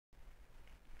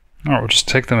Alright, we'll just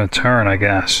take them in turn, I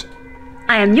guess.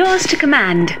 I am yours to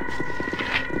command.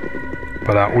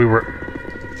 But we were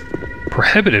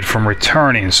prohibited from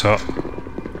returning, so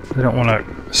we don't want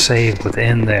to save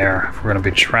within there if we're going to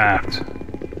be trapped.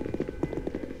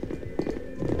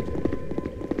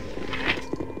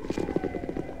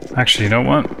 Actually, you know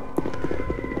what?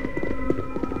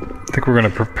 I think we're going to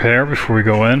prepare before we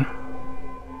go in.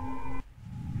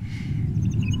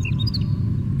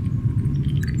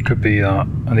 Could be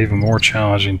an even more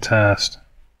challenging test.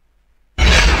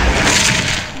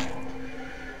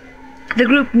 The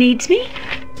group needs me?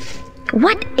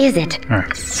 What is it? All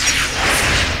right.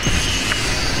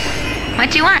 What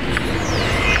do you want?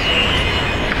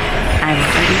 I'm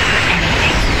ready for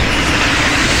anything.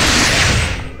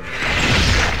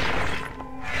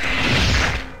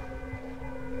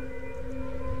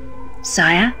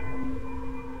 Sire?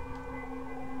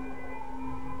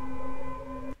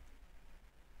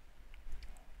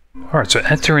 Alright, so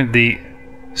entering the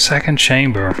second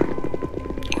chamber,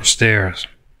 or stairs.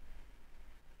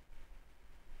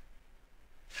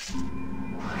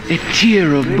 The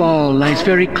Tear of Bhaal lies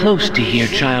very close to here,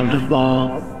 Child of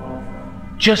Bhaal.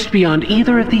 Just beyond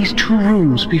either of these two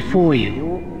rooms before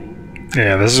you.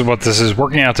 Yeah, this is what this is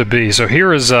working out to be. So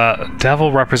here is a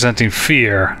devil representing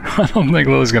fear. I don't think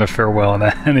Lilly's going to fare well in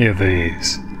any of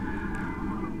these.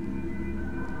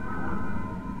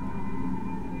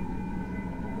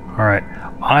 Alright,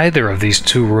 either of these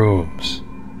two rooms.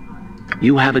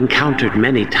 You have encountered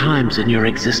many times in your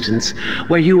existence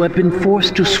where you have been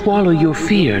forced to swallow your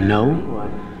fear, no?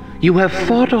 You have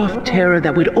fought off terror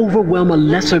that would overwhelm a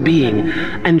lesser being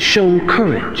and shown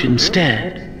courage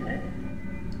instead.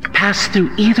 Pass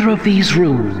through either of these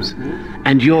rooms,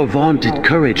 and your vaunted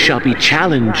courage shall be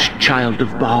challenged, Child of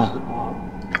Bhaal.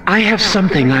 I have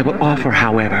something I will offer,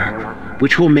 however,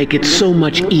 which will make it so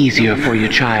much easier for you,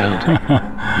 child.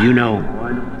 You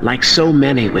know, like so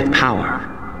many with power,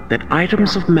 that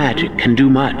items of magic can do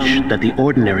much that the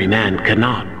ordinary man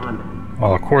cannot.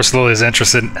 Well, of course Lilly's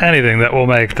interested in anything that will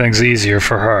make things easier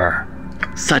for her.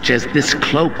 Such as this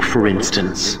cloak, for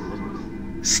instance.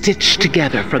 Stitched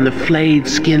together from the flayed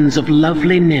skins of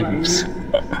lovely nymphs.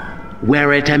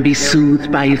 Wear it and be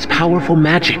soothed by its powerful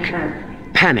magic.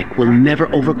 Panic will never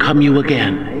overcome you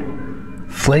again.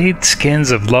 Flayed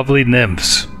skins of lovely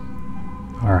nymphs.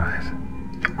 Alright.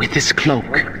 With this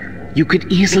cloak, you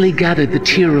could easily gather the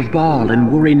Tear of Bhaal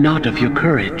and worry not of your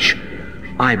courage.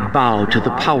 I bow to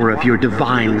the power of your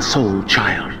divine soul,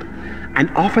 child, and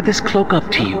offer this cloak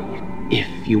up to you,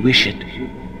 if you wish it.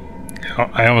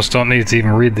 I almost don't need to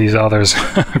even read these others.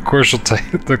 Of course you'll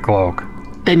take the cloak.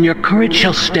 Then your courage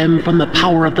shall stem from the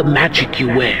power of the magic you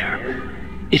wear.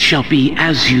 It shall be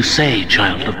as you say,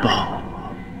 Child of Bhaal.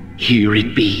 Here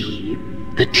it be.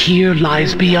 The tear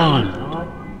lies beyond.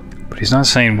 But he's not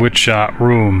saying which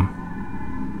room.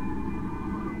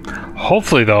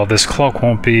 Hopefully, though, this cloak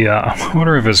won't be... I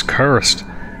wonder if it's cursed.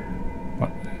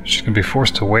 She's going to be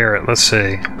forced to wear it. Let's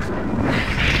see.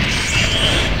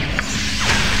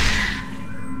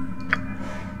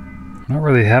 Not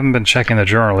really, haven't been checking the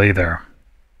journal either.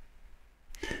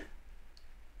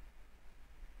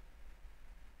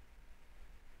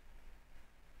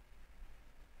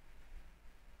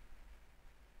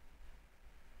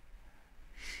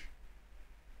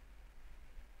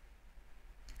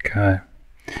 Okay.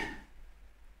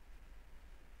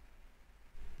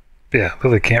 Yeah,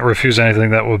 Lilly can't refuse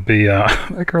anything that would be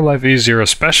make her life easier,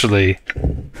 especially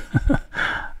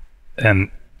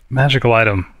an magical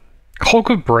item. Cloak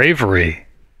of Bravery.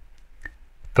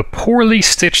 The poorly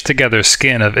stitched together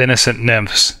skin of innocent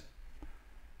nymphs.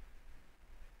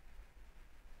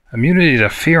 Immunity to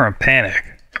fear and panic.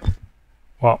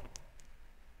 Well,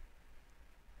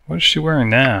 what is she wearing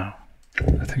now?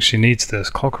 I think she needs this.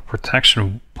 Cloak of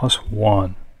Protection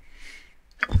 +1.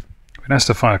 We're nice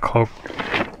to find a cloak.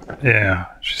 Yeah,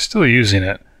 she's still using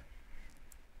it.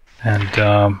 And,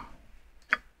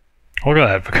 look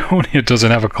at that. Viconia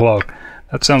doesn't have a cloak.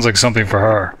 That sounds like something for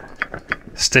her.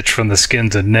 Stitched from the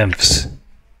skins of nymphs.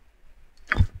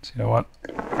 So you know what?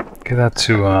 Give that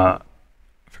to,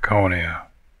 Viconia.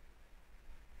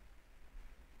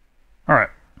 Alright.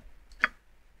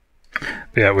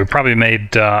 Yeah, we probably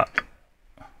made, by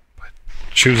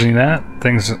choosing that,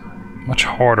 things much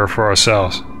harder for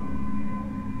ourselves.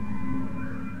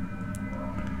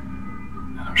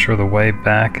 I'm sure the way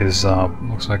back is,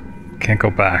 looks like can't go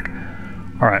back.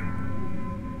 Alright.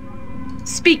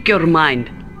 Speak your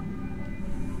mind.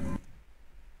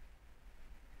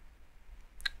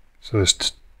 So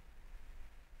there's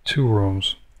two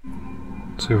rooms.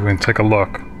 Let's see if we can take a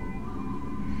look.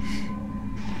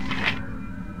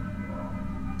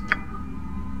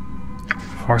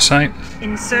 Farsight?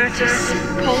 Insertus,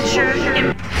 culture,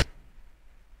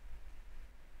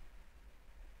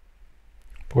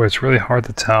 Boy, it's really hard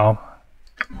to tell.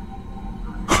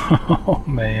 Oh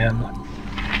man.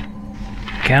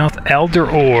 Gouth Elder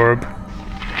Orb.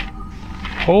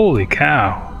 Holy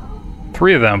cow.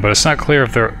 3 of them, but it's not clear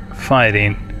if they're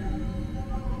fighting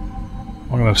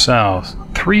among themselves.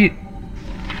 3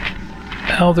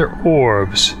 Elder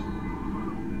Orbs.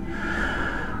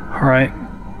 Alright.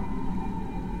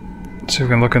 Let's see if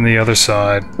we can look on the other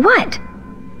side. What?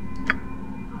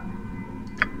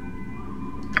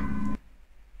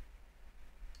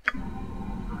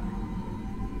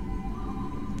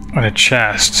 On a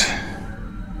chest.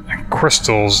 And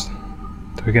crystals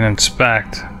that we can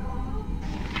inspect.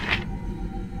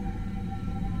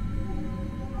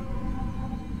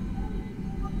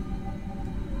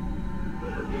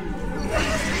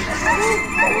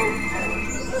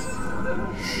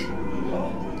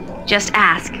 Just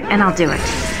ask, and I'll do it.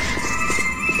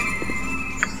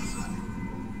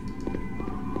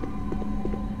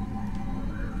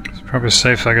 It's probably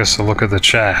safe, I guess, to look at the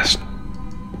chest.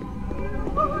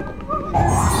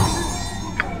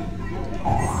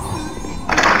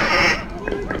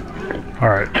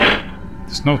 Alright.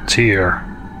 There's no tear.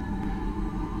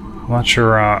 I'm not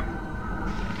sure, I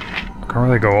can't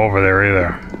really go over there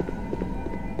either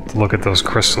to look at those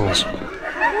crystals.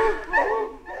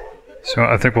 So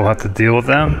I think we'll have to deal with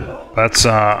them. That's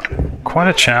quite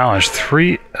a challenge.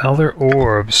 3 Elder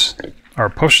Orbs are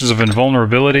potions of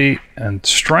invulnerability and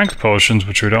strength potions,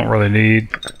 which we don't really need.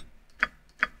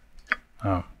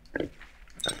 Oh.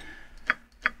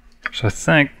 So I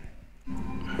think...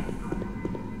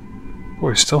 Boy,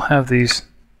 we still have these...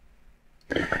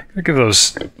 I'm gonna give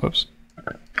those... Whoops.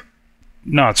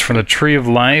 Nuts from the Tree of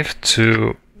Life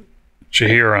to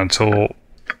Jahira until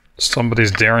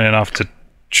somebody's daring enough to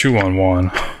chew on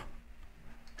one.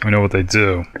 We know what they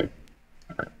do.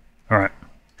 Alright.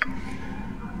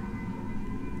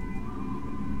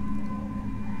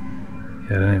 Yeah,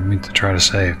 I didn't even mean to try to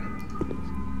save.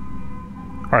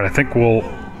 Alright, I think we'll...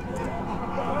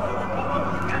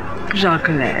 Jacques.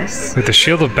 With the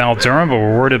Shield of Baldur, but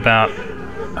we're worried about,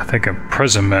 I think,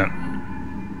 imprisonment.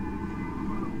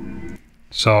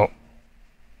 So,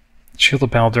 Shield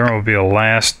of Baldur will be a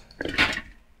last...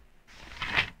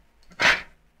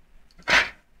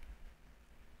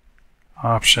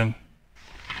 option.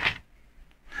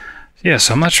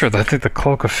 Yes, I'm not sure. I think the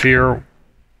Cloak of Fear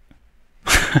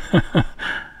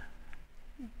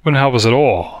wouldn't help us at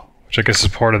all, which I guess is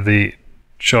part of the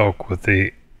joke with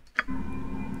the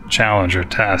challenge or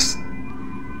test.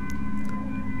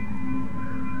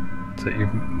 That you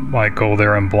might go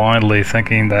there and blindly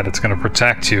thinking that it's going to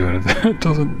protect you, and it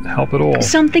doesn't help at all.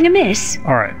 Something amiss?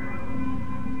 Alright.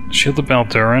 Shield of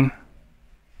Baldurin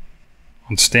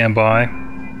on standby.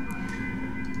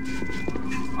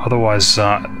 Otherwise,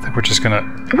 I think we're just gonna...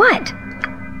 What?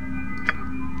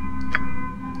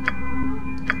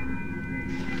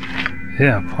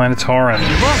 Yeah, Planetauran.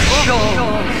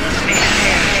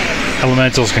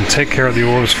 Elementals can take care of the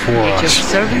orbs for Your us.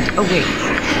 servant awaits.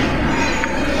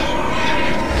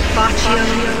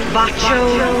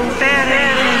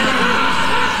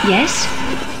 Yes?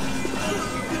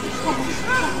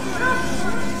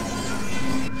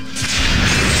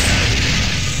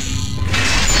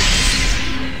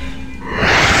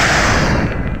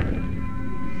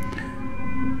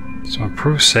 So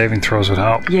improved saving throws would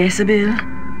help. Yes, Abil.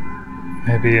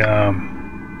 Maybe,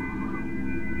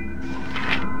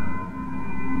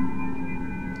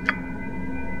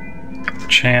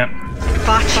 chant.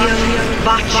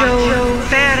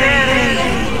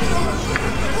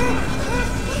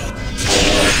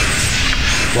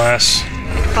 Bless.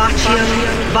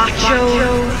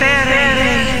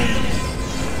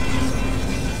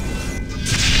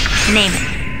 Name it.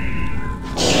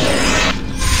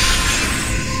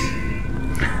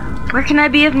 Where can I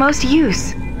be of most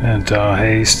use? And,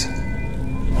 haste.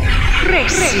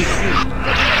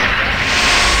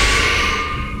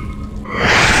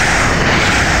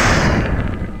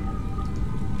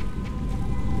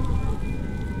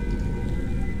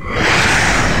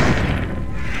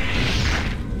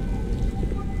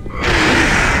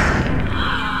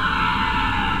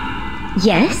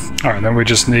 Yes? Alright, then we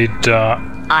just need,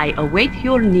 I await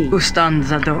your need.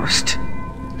 Ustanza dost.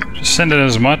 just send it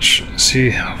as much,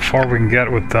 see how far we can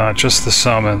get with, just the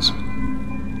summons.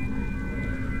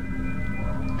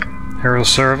 Hero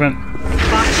Servant.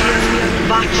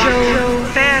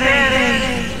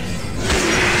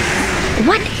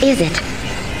 What is it?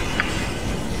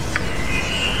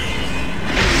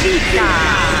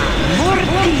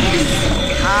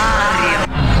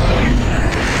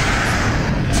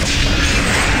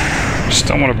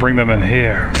 don't want to bring them in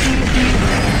here.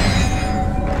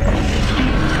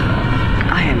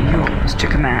 I am yours to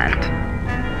command.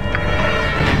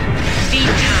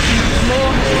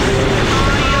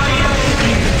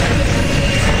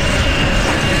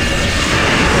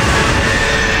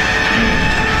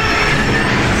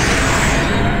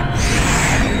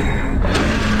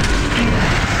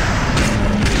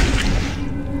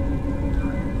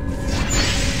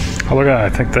 Oh, look at that. I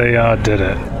think they did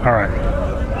it. Alright.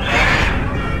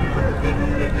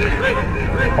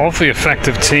 Awfully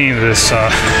effective team, this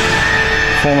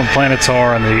Fallen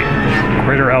Planetar and the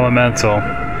Greater Elemental.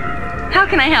 How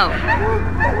can I help?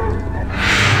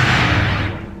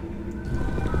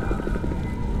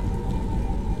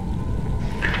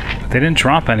 They didn't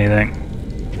drop anything.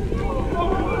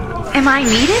 Am I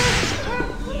needed?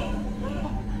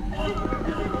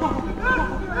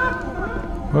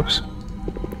 Whoops.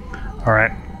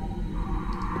 Alright.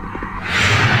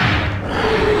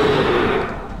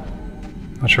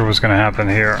 Not sure what's going to happen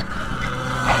here.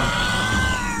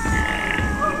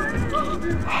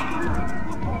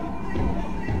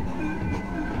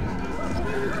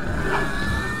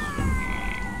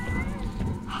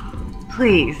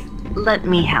 Please, let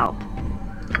me help.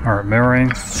 Alright,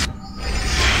 mirroring.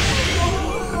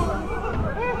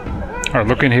 Alright,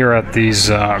 looking here at these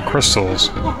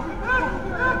crystals.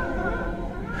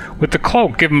 With the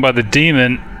cloak given by the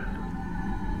demon,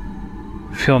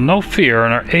 feel no fear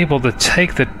and are able to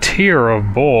take the Tear of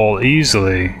Bhaal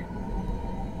easily.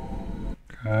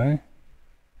 Okay.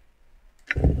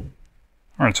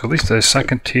 Alright, so at least a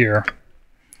second tier.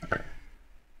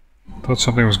 Thought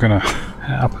something was gonna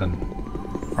happen.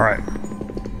 Alright.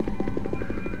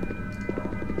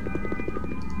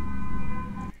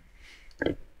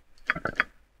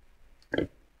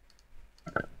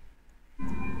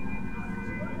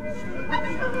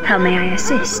 How may I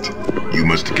assist? You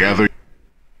must gather.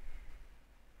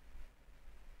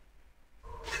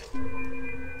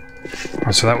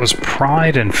 Oh, so that was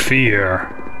pride and fear.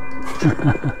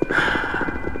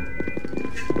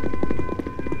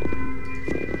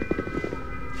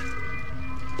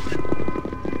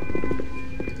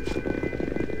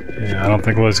 Yeah, I don't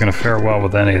think Lily's gonna fare well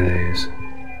with any of these.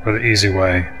 Or the easy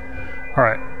way.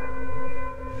 Alright.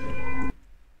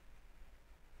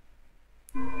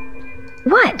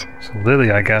 What? So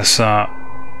Lilly, I guess,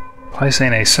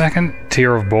 placing a second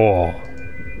Tear of Bhaal.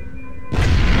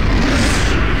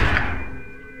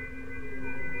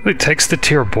 Lilly takes the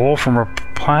Tear of Bhaal from her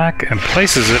plaque and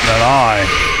places it in an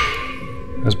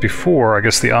eye. As before, I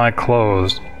guess the eye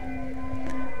closed.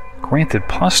 Granted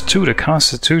 +2 to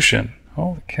Constitution.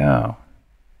 Holy cow.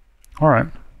 Alright.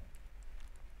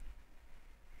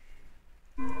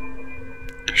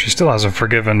 She still hasn't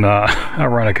forgiven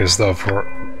Irenicus, though, for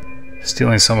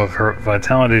stealing some of her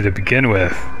vitality to begin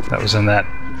with. That was in that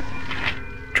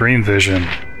dream vision.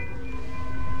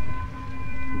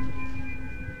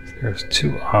 There's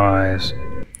 2 eyes.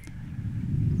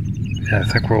 Yeah, I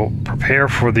think we'll prepare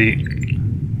for the...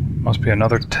 Must be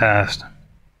another test.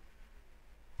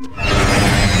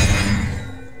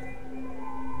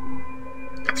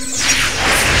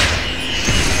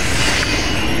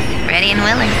 Ready and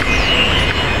willing.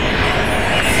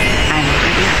 I'm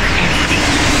ready for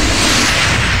anything.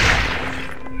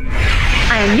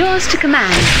 I am yours to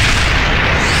command.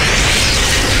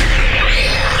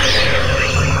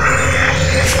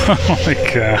 Holy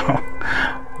cow.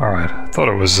 Alright, I thought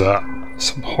it was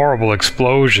some horrible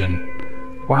explosion.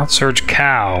 Wild Surge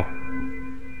cow.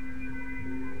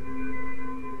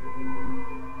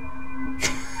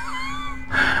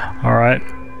 Alright.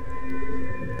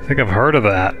 I think I've heard of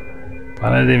that,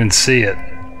 but I didn't even see it.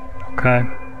 Okay.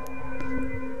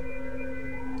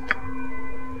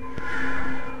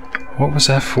 What was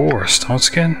that for? Stone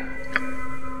skin?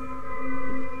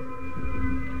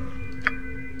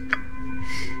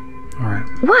 Alright.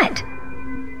 What?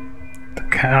 The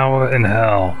cow in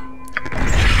hell.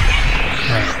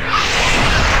 Right.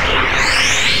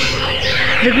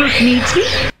 The group needs me?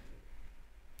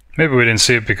 Maybe we didn't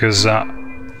see it because,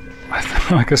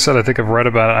 like I said, I think I've read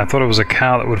about it. I thought it was a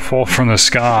cow that would fall from the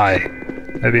sky.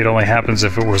 Maybe it only happens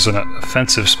if it was an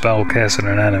offensive spell cast on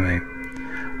an enemy.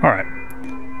 Alright.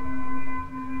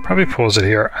 Probably pause it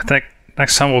here. I think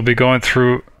next time we'll be going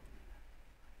through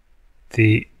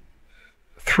the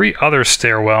 3 other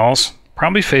stairwells,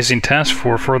 probably facing tests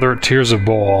for further Tears of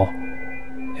Bhaal,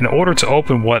 in order to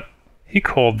open what he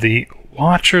called the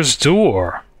Watcher's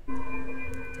Door.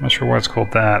 I'm not sure why it's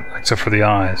called that, except for the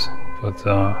eyes. But,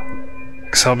 I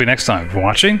guess that'll be next time. For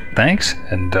watching, thanks,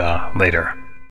 and later.